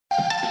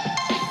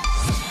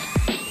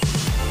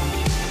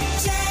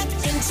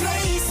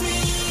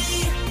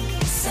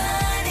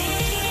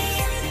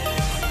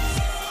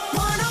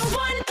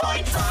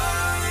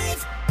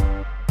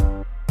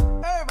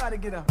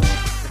get up.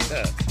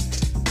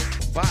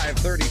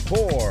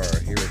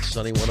 5:34 here at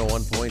Sunny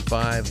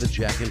 101.5, the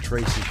Jack and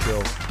Tracy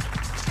Show.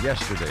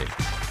 Yesterday,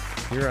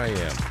 here I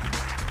am,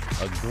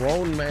 a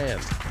grown man,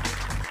 a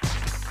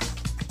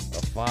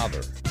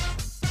father,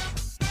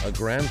 a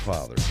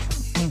grandfather,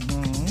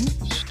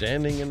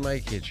 standing in my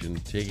kitchen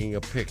taking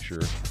a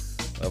picture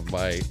of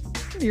my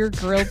your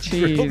grilled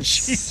cheese. grilled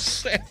cheese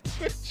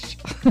sandwich.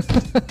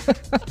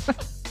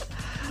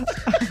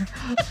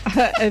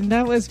 And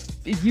that was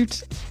you.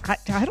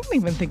 I don't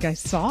even think I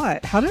saw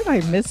it. How did I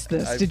miss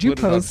this? Did you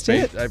post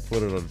it? I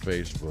put it on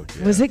Facebook.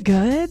 Yeah. Was it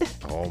good?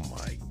 Oh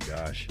my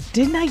gosh!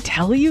 Didn't I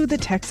tell you the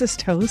Texas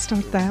toast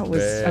on that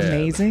was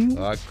amazing?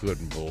 I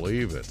couldn't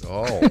believe it.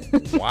 Oh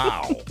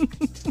wow!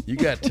 You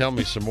got to tell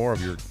me some more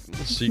of your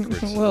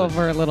secrets. Well, of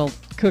our little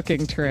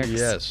cooking tricks.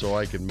 Yeah, so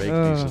I can make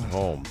these at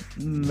home.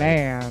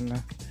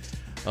 Man.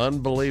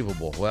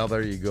 Unbelievable. Well,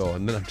 there you go.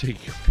 And then I'm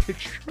taking a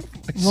picture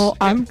of myself.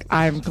 Well,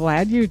 I'm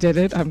glad you did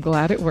it. I'm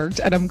glad it worked.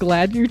 And I'm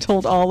glad you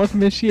told all of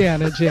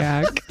Michiana,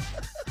 Jack.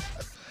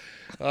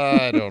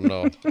 I don't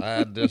know.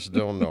 I just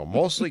don't know.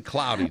 Mostly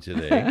cloudy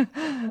today.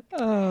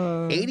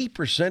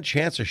 80%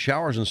 chance of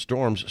showers and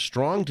storms.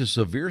 Strong to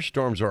severe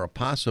storms are a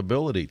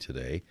possibility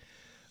today.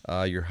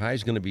 Your high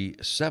is going to be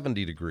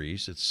 70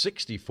 degrees. It's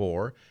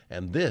 64.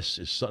 And this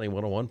is Sunny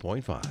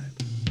 101.5.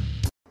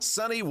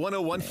 Sunny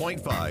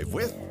 101.5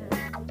 with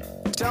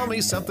Tell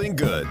Me Something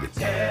Good.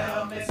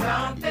 Tell me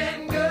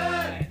something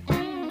good.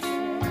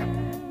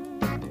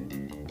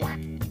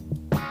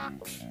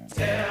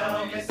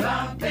 Tell me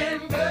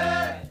something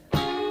good.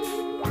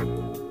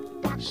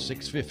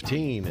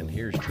 6:15, and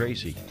here's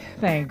Tracy.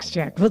 Thanks,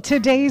 Jack. Well,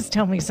 today's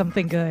Tell Me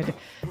Something Good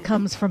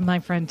comes from my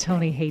friend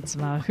Tony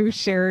Hatesma, who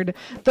shared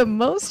the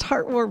most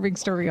heartwarming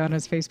story on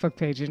his Facebook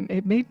page, and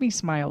it made me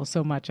smile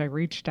so much. I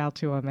reached out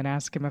to him and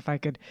asked him if I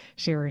could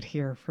share it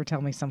here for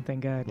Tell Me Something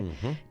Good.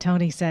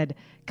 Tony said,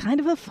 kind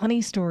of a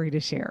funny story to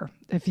share.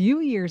 A few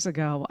years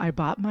ago, I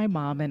bought my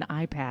mom an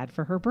iPad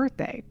for her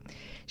birthday.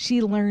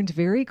 She learned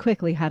very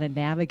quickly how to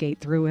navigate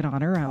through it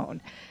on her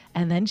own.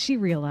 And then she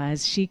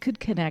realized she could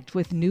connect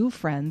with new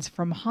friends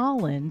from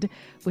Holland,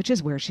 which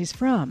is where she's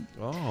from.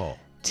 Oh.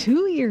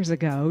 2 years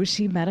ago,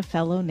 she met a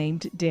fellow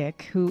named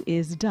Dick, who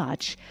is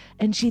Dutch,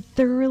 and she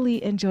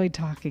thoroughly enjoyed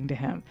talking to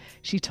him.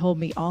 She told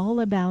me all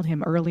about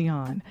him early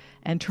on,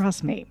 and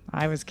trust me,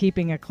 I was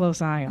keeping a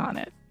close eye on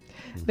it.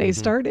 They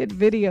started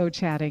video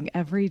chatting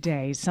every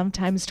day,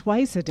 sometimes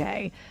twice a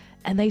day,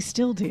 and they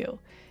still do.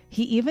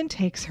 He even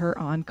takes her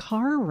on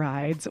car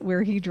rides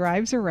where he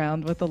drives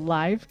around with a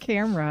live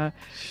camera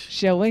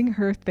showing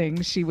her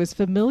things she was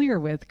familiar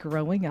with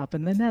growing up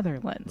in the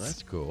Netherlands.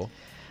 That's cool.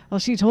 Well,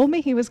 she told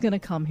me he was going to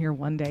come here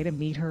one day to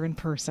meet her in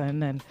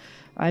person, and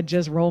I'd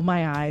just roll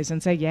my eyes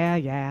and say,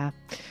 yeah.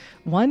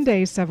 One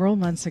day, several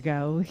months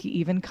ago, he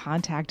even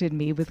contacted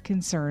me with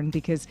concern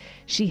because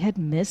she had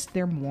missed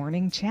their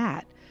morning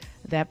chat.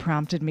 That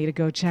prompted me to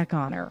go check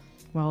on her.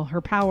 Well, her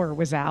power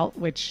was out,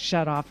 which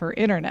shut off her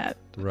internet.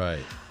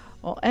 Right.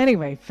 Well,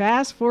 anyway,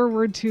 fast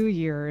forward 2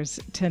 years.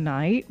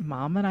 Tonight,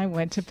 Mom and I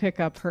went to pick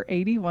up her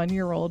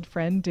 81-year-old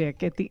friend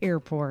Dick at the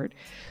airport,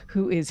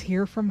 who is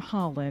here from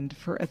Holland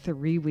for a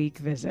 3-week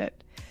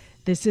visit.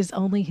 This is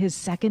only his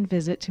second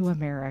visit to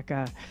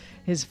America.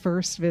 His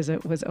first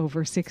visit was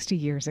over 60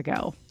 years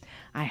ago.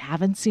 I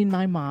haven't seen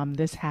my mom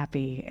this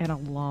happy in a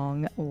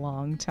long,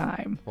 long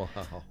time.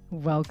 Wow.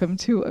 Welcome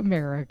to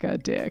America,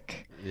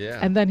 Dick. Yeah.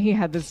 And then he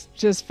had this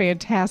just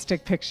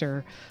fantastic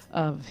picture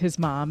of his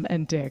mom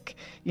and Dick,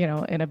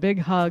 in a big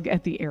hug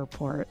at the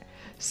airport.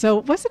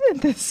 So wasn't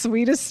it the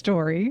sweetest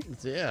story?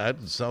 Yeah,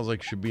 it sounds like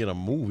it should be in a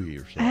movie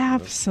or something.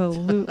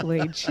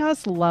 Absolutely.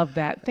 Just love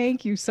that.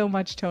 Thank you so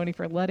much, Tony,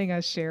 for letting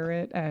us share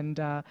it. And,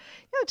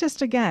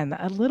 just again,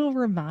 a little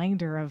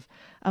reminder of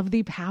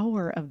the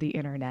power of the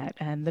internet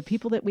and the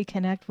people that we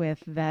connect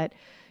with that,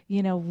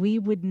 we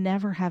would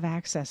never have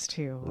access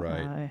to.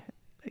 Right.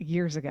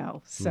 Years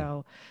ago.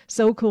 So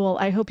cool.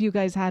 I hope you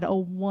guys had a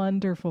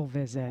wonderful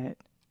visit.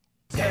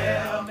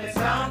 Tell me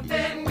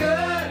something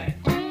good.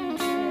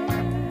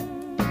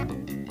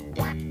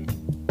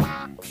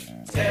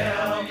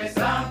 Tell me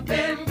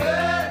something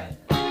good.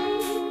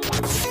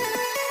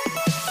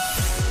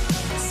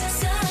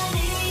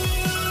 Sunny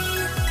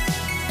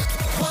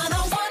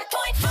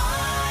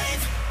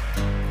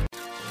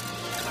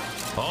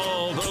 101.5.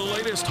 All the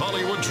latest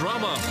Hollywood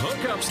drama,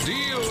 hookups,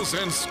 deals,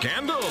 and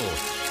scandal.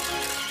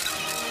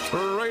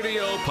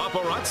 Radio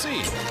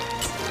Paparazzi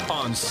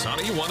on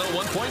Sunny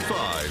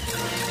 101.5.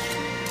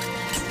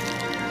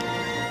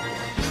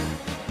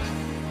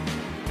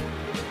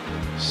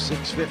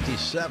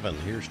 6:57.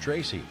 Here's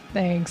Tracy.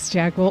 Thanks,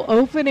 Jack. Well,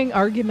 opening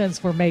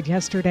arguments were made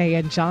yesterday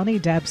in Johnny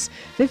Depp's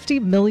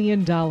 $50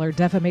 million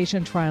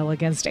defamation trial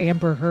against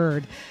Amber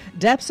Heard.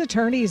 Depp's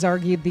attorneys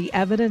argued the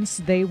evidence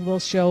they will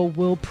show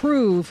will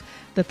prove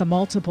that the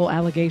multiple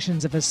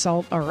allegations of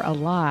assault are a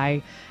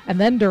lie. And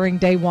then during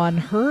day one,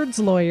 Heard's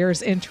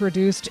lawyers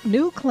introduced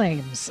new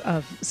claims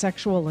of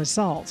sexual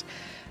assault.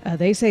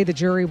 They say the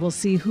jury will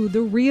see who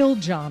the real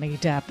Johnny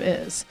Depp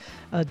is.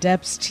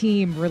 Depp's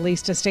team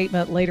released a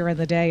statement later in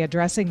the day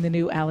addressing the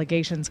new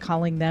allegations,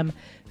 calling them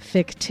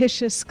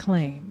fictitious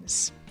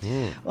claims.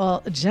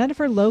 Well,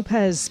 Jennifer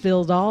Lopez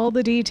spilled all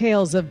the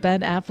details of Ben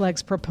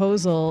Affleck's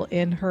proposal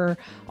in her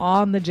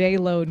On the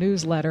J-Lo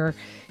newsletter.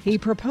 He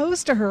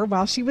proposed to her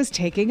while she was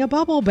taking a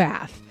bubble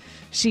bath.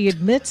 She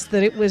admits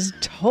that it was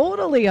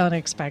totally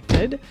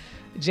unexpected.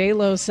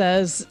 J-Lo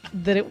says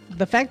that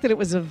the fact that it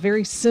was a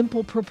very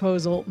simple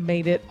proposal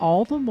made it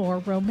all the more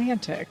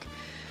romantic.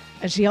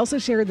 And she also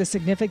shared the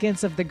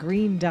significance of the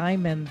green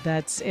diamond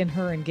that's in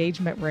her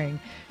engagement ring.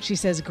 She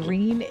says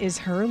green is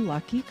her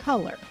lucky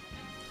color.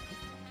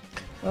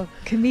 Well,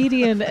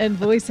 comedian and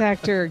voice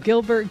actor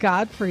Gilbert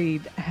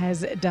Gottfried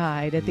has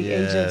died at the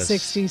age of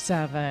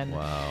 67.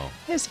 Wow.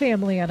 His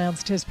family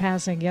announced his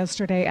passing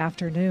yesterday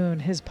afternoon,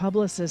 his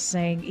publicist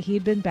saying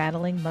he'd been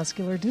battling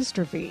muscular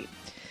dystrophy.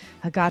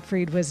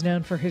 Gottfried was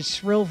known for his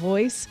shrill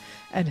voice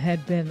and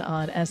had been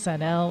on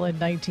SNL in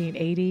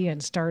 1980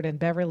 and starred in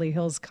Beverly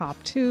Hills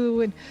Cop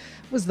 2 and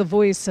was the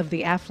voice of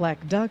the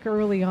Affleck Duck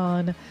early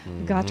on.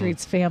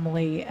 Gottfried's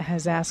family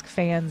has asked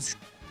fans,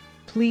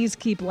 please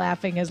keep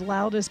laughing as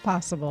loud as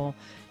possible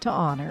to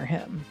honor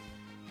him.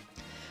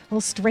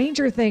 Well,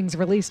 Stranger Things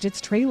released its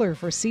trailer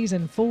for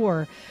season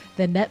 4.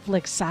 The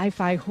Netflix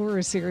sci-fi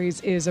horror series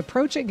is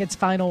approaching its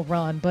final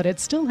run, but it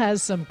still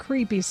has some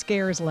creepy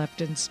scares left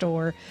in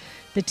store.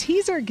 The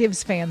teaser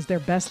gives fans their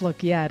best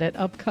look yet at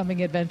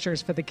upcoming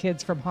adventures for the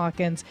kids from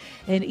Hawkins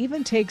and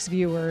even takes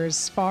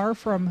viewers far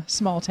from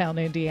small-town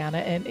Indiana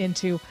and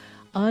into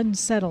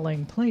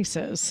unsettling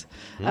places.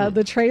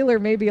 The trailer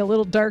may be a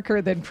little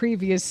darker than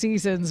previous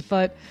seasons,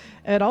 but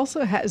it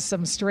also has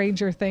some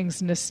Stranger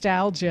Things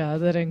nostalgia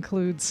that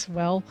includes,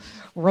 well,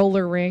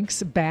 roller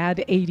rinks,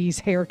 bad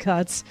 80s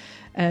haircuts,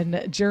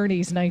 and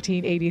Journey's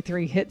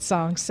 1983 hit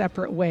song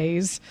Separate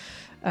Ways.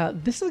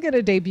 This is going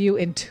to debut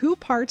in 2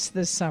 parts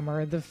this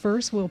summer. The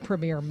first will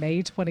premiere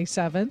May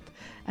 27th,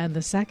 and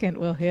the second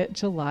will hit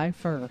July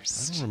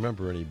 1st. I don't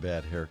remember any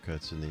bad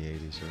haircuts in the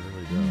 80s. I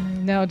really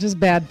don't. No, just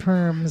bad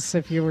perms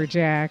if you were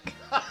Jack.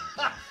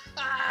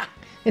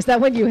 Is that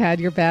when you had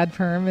your bad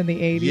perm in the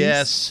 80s?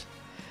 Yes.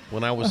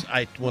 When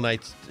I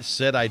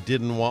said I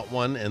didn't want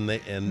one,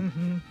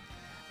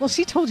 Well,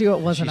 she told you it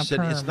wasn't she a said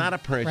perm. it's not a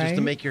perm, it's just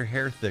to make your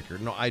hair thicker.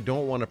 No, I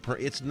don't want a perm.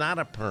 It's not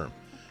a perm.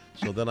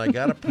 So then I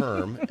got a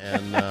perm,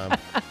 and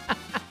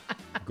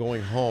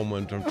going home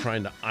and I'm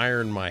trying to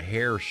iron my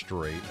hair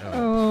straight.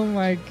 Oh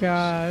my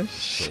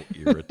gosh. So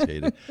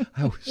irritated.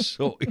 I was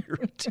so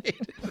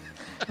irritated.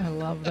 I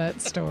love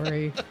that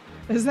story.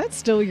 Is that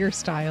still your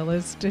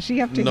stylist? Does she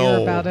have to hear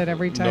about it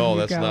every time you go? No,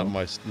 that's not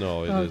my...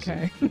 No, it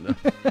okay.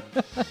 isn't.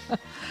 No.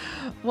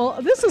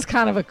 Well, this is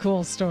kind of a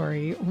cool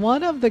story.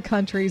 One of the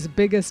country's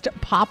biggest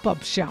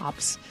pop-up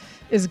shops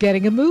is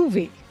getting a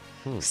movie.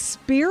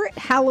 Spirit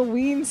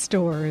Halloween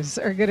stores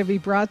are going to be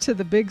brought to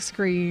the big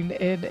screen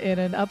in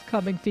an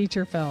upcoming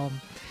feature film.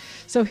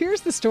 So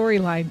here's the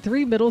storyline.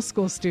 3 middle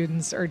school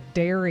students are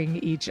daring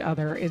each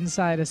other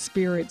inside a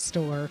Spirit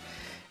store.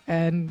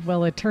 And,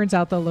 well, it turns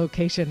out the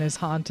location is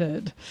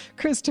haunted.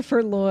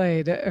 Christopher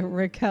Lloyd,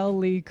 Raquel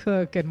Lee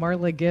Cook, and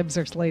Marla Gibbs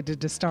are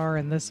slated to star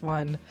in this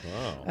one.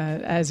 Wow.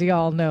 As you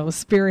all know,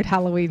 Spirit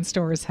Halloween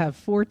stores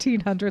have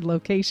 1,400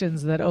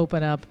 locations that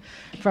open up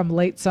from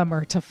late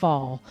summer to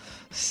fall.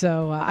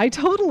 So I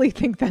totally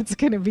think that's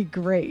going to be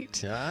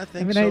great. Yeah, I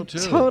think so, too.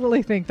 I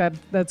totally think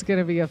that's going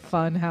to be a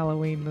fun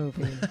Halloween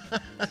movie.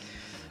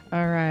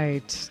 All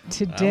right.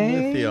 Today,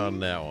 I'm with you on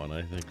that one.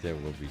 I think there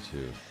will be,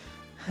 too.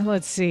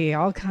 Let's see,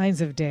 all kinds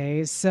of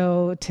days.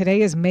 So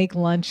today is Make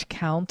Lunch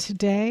Count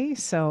Day.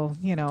 So,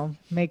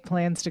 make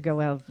plans to go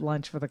have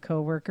lunch with a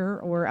coworker,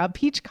 or a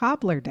Peach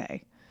Cobbler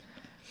Day.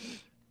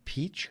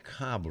 Peach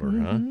Cobbler,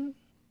 huh?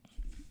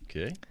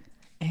 Okay.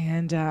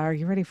 And are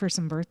you ready for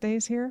some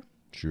birthdays here?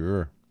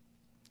 Sure.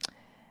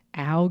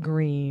 Al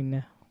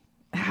Green.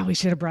 We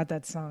should have brought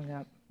that song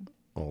up.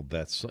 Oh,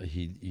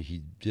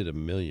 he did a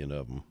million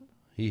of them.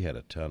 He had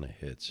a ton of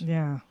hits.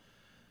 Yeah.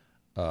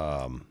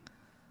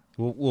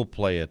 We'll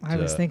play it. I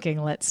was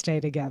thinking Let's Stay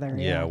Together.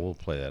 Yeah, we'll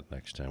play that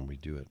next time we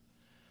do it.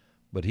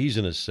 But he's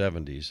in his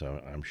 70s,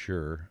 I'm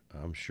sure.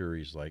 I'm sure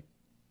he's like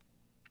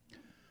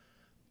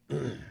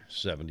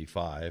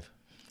 75.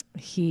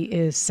 He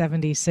is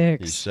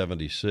 76. He's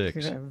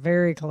 76.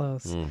 Very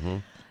close. Mm-hmm.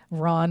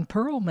 Ron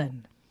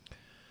Perlman.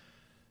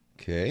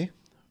 Okay.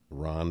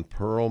 Ron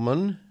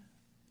Perlman.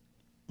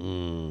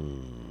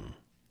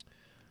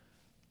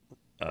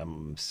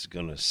 I'm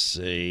going to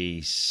say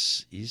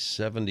he's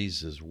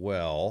 70s as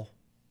well.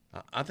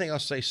 I think I'll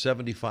say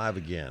 75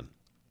 again.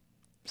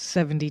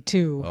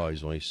 72. Oh,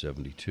 he's only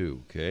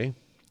 72. Okay.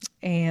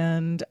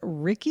 And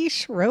Ricky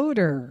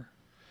Schroeder.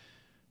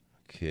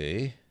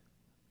 Okay.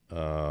 He's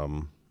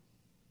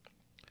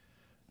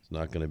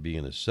not going to be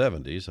in his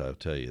 70s, I'll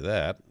tell you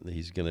that.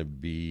 He's going to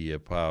be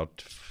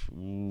about...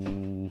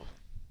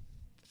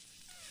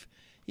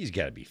 he's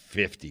got to be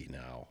 50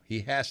 now.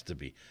 He has to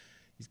be.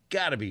 He's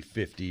got to be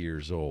 50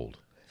 years old.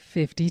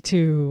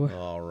 52.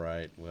 All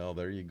right. Well,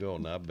 there you go.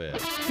 Not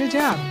bad. Good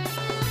job.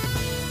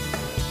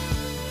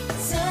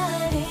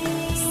 Sunny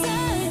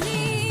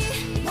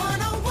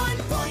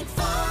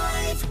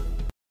 101.5.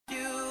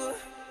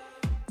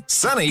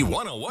 Sunny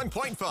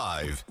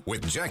 101.5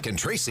 with Jack and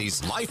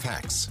Tracy's Life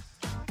Hacks.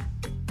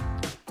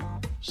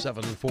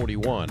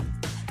 741.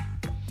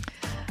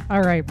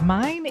 All right.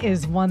 Mine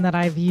is one that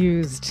I've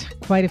used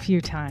quite a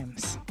few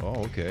times.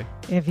 Oh, okay.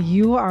 If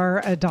you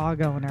are a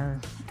dog owner,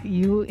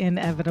 you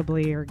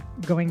inevitably are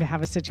going to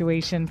have a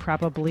situation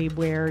probably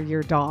where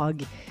your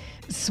dog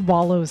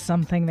swallows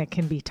something that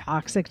can be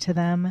toxic to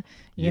them.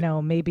 You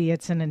know, maybe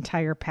it's an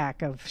entire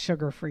pack of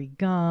sugar-free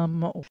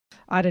gum.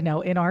 I don't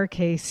know. In our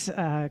case,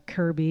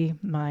 Kirby,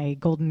 my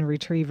golden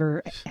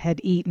retriever,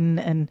 had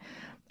eaten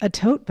a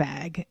tote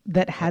bag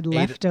that had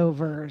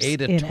leftovers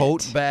Ate a in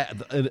tote it.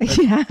 bag. A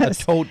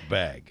Yes. tote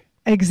bag.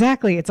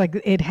 Exactly. It's like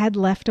it had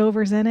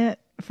leftovers in it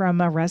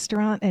from a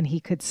restaurant and he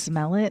could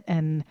smell it.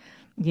 And,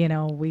 you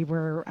know, we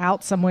were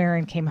out somewhere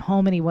and came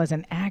home and he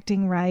wasn't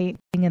acting right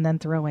and then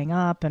throwing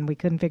up and we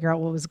couldn't figure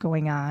out what was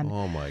going on.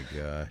 Oh, my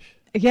gosh.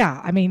 Yeah,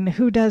 I mean,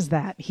 who does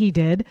that? He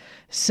did.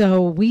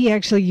 So we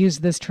actually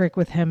used this trick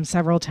with him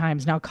several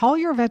times. Now, call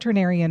your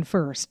veterinarian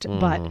first,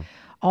 but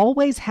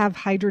always have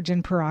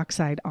hydrogen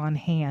peroxide on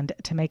hand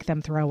to make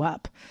them throw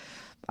up.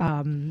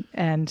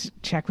 And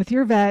check with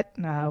your vet.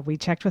 We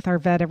checked with our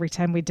vet every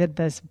time we did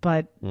this,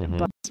 but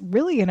it's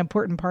really an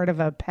important part of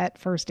a pet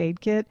first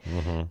aid kit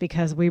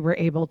because we were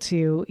able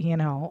to, you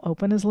know,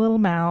 open his little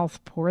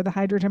mouth, pour the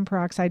hydrogen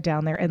peroxide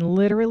down there, and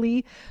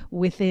literally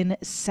within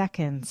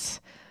seconds,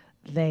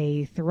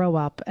 they throw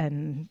up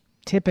and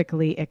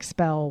typically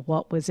expel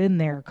what was in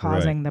there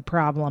causing the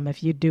problem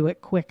if you do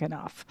it quick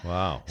enough.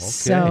 Wow. Okay.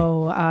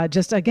 So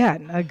just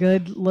again, a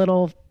good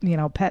little, you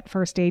know, pet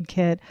first aid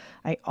kit.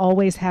 I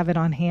always have it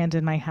on hand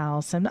in my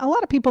house. And a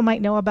lot of people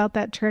might know about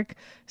that trick.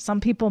 Some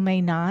people may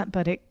not,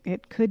 but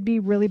it could be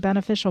really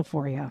beneficial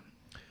for you.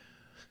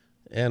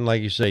 And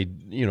like you say,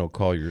 you know,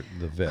 call the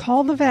vet.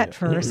 Call the vet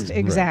first,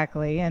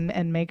 exactly,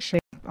 and make sure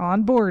you're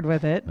on board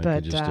with it.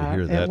 But just to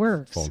hear that it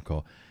works. phone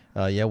call.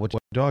 Yeah, what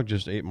dog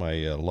just ate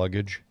my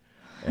luggage.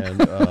 And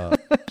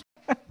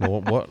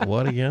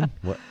what again?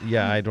 What?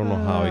 Yeah, I don't know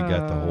how he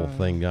got the whole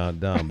thing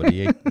done, but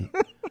he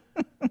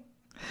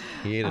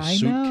ate a I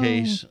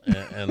suitcase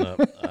and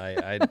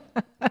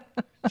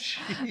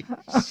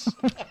jeez.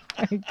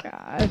 My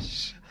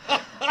gosh.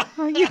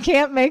 You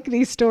can't make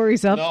these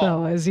stories up, No.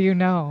 though, as you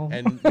know.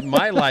 And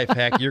my life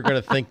hack, you're going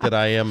to think that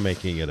I am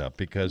making it up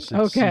because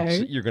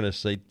you're going to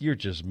say you're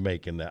just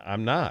making that.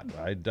 I'm not.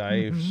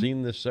 I've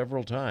seen this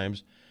several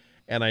times,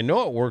 and I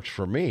know it works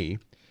for me.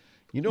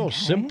 You know,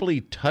 simply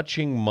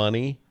touching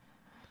money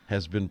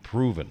has been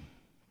proven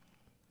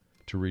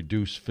to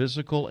reduce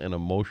physical and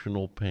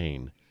emotional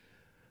pain.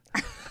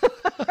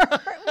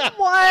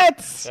 What?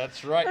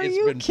 That's right. Are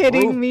you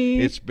kidding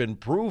me? It's been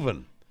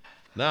proven.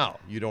 Now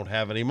you don't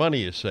have any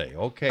money, you say.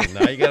 Okay,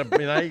 now you got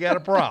a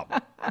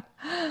problem.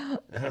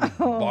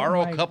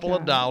 Borrow a couple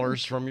of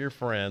dollars from your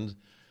friends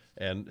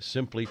and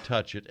simply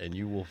touch it, and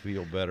you will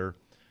feel better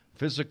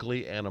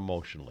physically and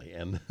emotionally.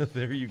 And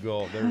there you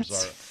go.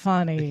 That's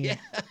funny.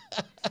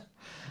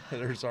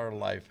 There's our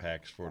life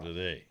hacks for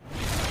today.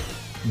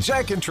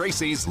 Jack and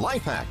Tracy's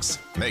Life Hacks,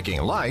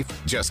 making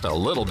life just a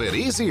little bit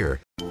easier.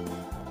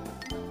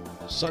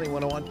 Sunny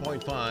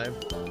 101.5,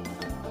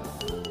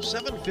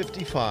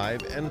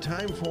 7:55, and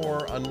time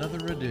for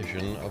another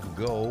edition of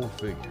Go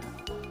Figure.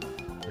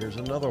 Here's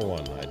another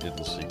one I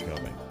didn't see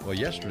coming. Well,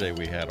 yesterday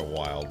we had a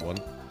wild one.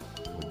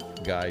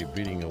 A guy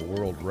beating a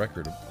world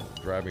record of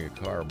driving a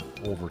car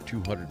over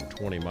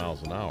 220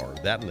 miles an hour.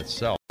 That in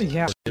itself.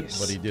 Yeah.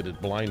 But he did it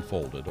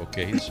blindfolded,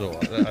 okay? So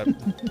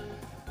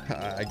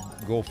I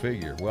go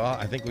figure. Well,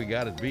 I think we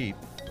got it beat.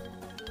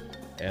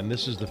 And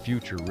this is the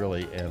future,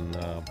 really. And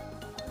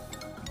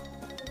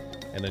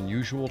an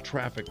unusual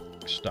traffic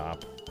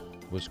stop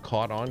was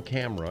caught on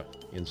camera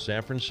in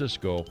San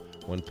Francisco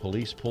when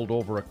police pulled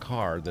over a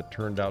car that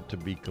turned out to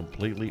be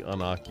completely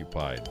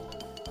unoccupied.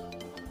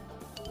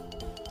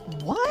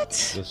 What?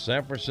 The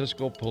San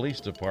Francisco Police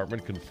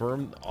Department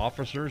confirmed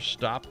officers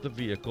stopped the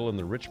vehicle in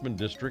the Richmond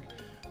district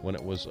when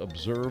it was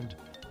observed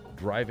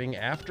driving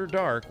after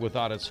dark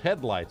without its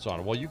headlights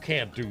on. Well, you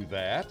can't do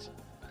that.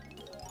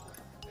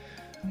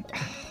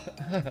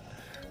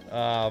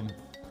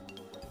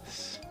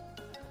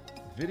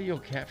 Video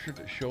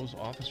captured shows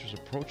officers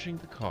approaching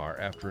the car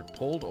after it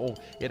pulled over.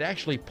 It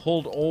actually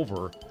pulled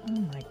over.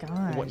 Oh my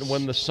gosh.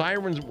 When the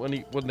sirens,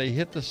 when they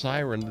hit the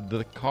siren,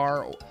 the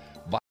car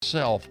by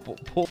itself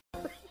pulled.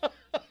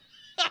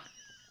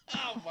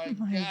 Oh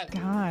my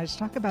gosh.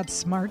 Talk about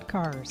smart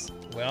cars.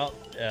 Well,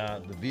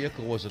 the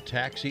vehicle was a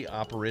taxi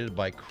operated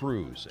by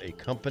Cruise, a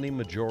company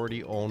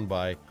majority owned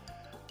by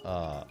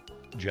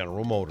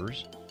General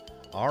Motors.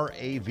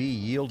 RAV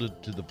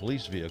yielded to the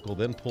police vehicle,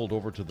 then pulled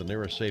over to the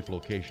nearest safe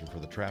location for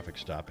the traffic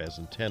stop as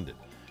intended.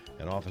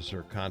 An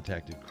officer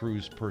contacted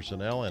Cruise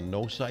personnel and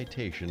no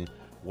citation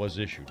was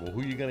issued. Well,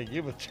 who are you going to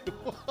give it to?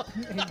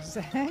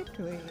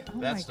 Exactly. Oh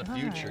That's my the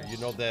future. gosh. You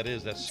know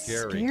that's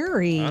scary.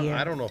 Scary.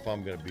 I don't know if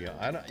I'm going to be.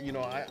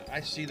 I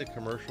see the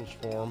commercials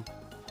for them,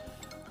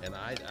 and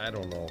I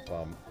don't know if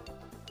I'm.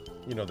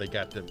 They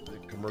got the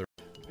commercial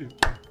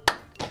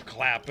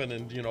clapping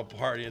and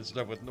partying and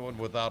stuff with no one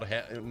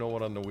no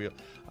one on the wheel.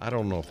 I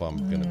don't know if I'm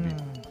going to be.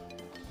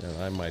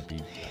 I might be.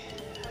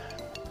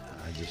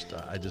 I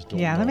just don't.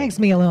 Yeah, know. that makes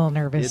me a little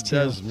nervous It too.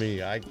 does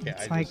me. I can't.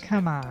 It's like,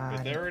 come But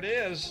on, there it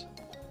is.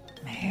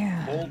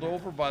 man. Pulled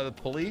over by the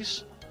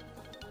police,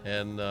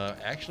 and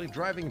actually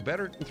driving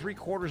better than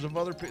 3/4 of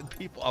other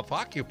people of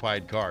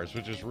occupied cars,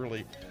 which is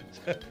really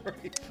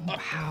pretty fun.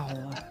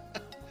 Wow.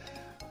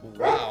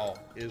 Wow,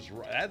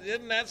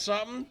 isn't that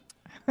something?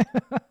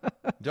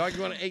 Dog,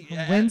 you want to?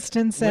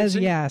 Winston says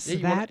Winston, yes. hey,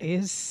 That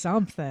is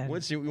something.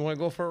 Winston, you want to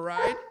go for a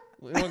ride?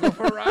 You want to go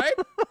for a ride?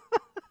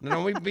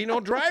 No, we be no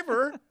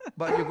driver,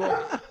 but you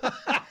go.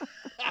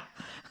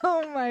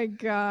 Oh my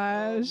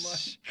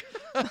gosh.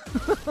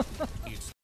 Oh my